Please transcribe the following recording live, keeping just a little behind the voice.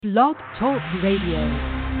Blog Talk Radio.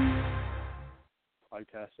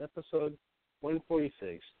 Podcast episode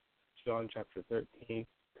 146, John chapter 13,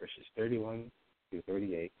 verses 31 through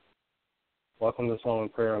 38. Welcome to Psalm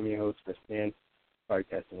and Prayer. I'm your host, Chris Dan,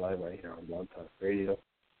 broadcasting live right here on Blog Talk Radio.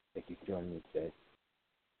 Thank you for joining me today.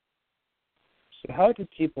 So how do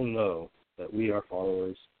people know that we are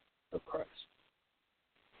followers of Christ?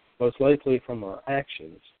 Most likely from our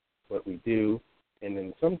actions, what we do, and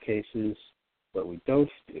in some cases, what we don't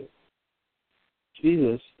do.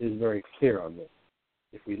 Jesus is very clear on this.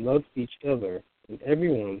 If we love each other, then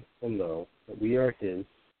everyone will know that we are his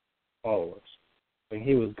followers. When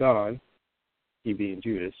he was gone, he being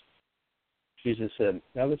Judas, Jesus said,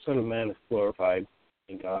 "Now the Son of Man is glorified,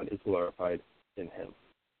 and God is glorified in him."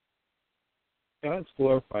 God is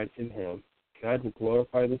glorified in him. God will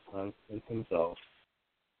glorify the Son in himself,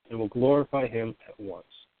 and will glorify him at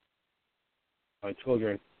once. My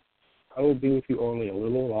children, I will be with you only a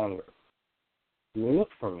little longer. You will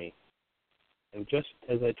look for me. And just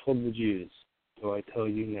as I told the Jews, so I tell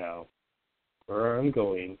you now, where I am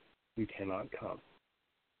going, you cannot come.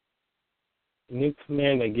 A new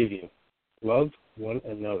command I give you, love one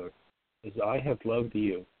another, as I have loved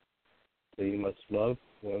you, so you must love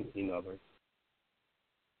one another.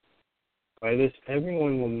 By this,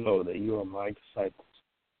 everyone will know that you are my disciples,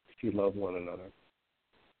 if you love one another.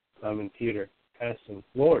 Simon Peter asked him,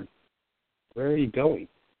 "Lord, where are you going?"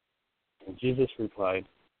 And Jesus replied,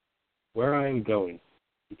 "Where I am going,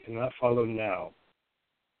 you cannot follow now,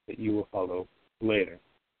 but you will follow later."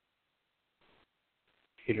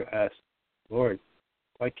 Peter asked, "Lord,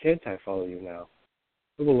 why can't I follow you now?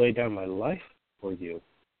 I will lay down my life for you."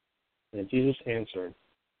 And Jesus answered,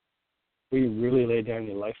 "Will you really lay down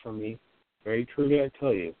your life for me? Very truly I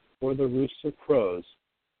tell you, before the rooster crows,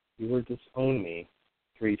 you will disown me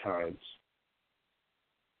 3 times.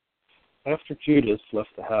 After Judas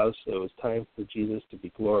left the house, it was time for Jesus to be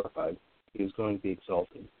glorified. He was going to be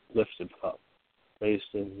exalted, lifted up,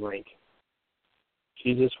 raised in rank.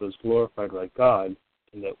 Jesus was glorified by God,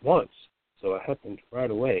 and at once, so it happened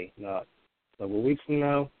right away, not several weeks from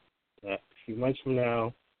now, not a few months from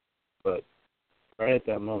now, but right at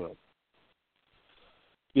that moment.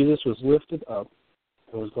 Jesus was lifted up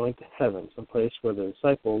and was going to heaven, some place where the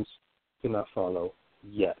disciples could not follow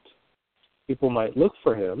yet. People might look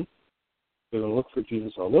for him. They're going to look for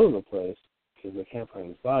Jesus all over the place because they can't find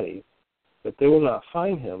his body, but they will not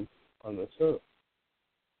find him on this earth.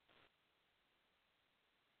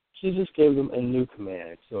 Jesus gave them a new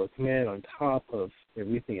command, so a command on top of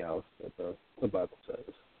everything else that the Bible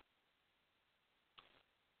says.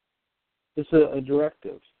 It's a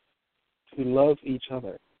directive to love each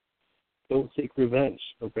other. Don't seek revenge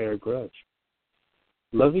or bear a grudge.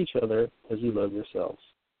 Love each other as you love yourselves.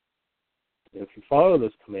 And if you follow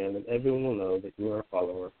this command, then everyone will know that you are a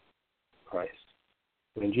follower of Christ.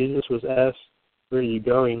 When Jesus was asked, "Where are you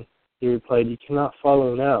going?" he replied, "You cannot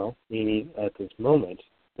follow now," meaning at this moment,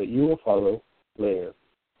 but you will follow later.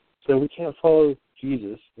 So we can't follow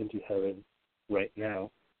Jesus into heaven right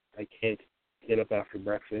now. I can't get up after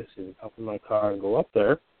breakfast and hop in my car and go up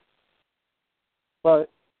there.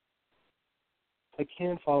 But I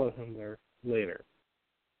can follow him there later.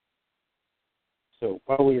 So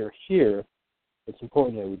while we are here, it's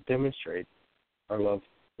important that we demonstrate our love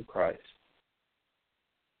for Christ.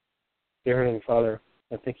 Dear Heavenly Father,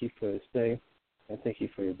 I thank you for this day. I thank you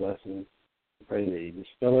for your blessings. I pray that you just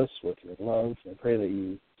fill us with your love. I pray that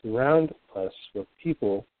you surround us with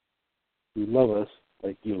people who love us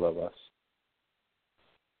like you love us.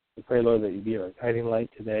 I pray, Lord, that you be our guiding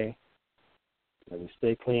light today, that we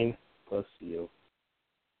stay clean, close to you.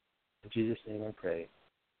 In Jesus' name I pray.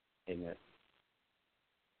 Amen.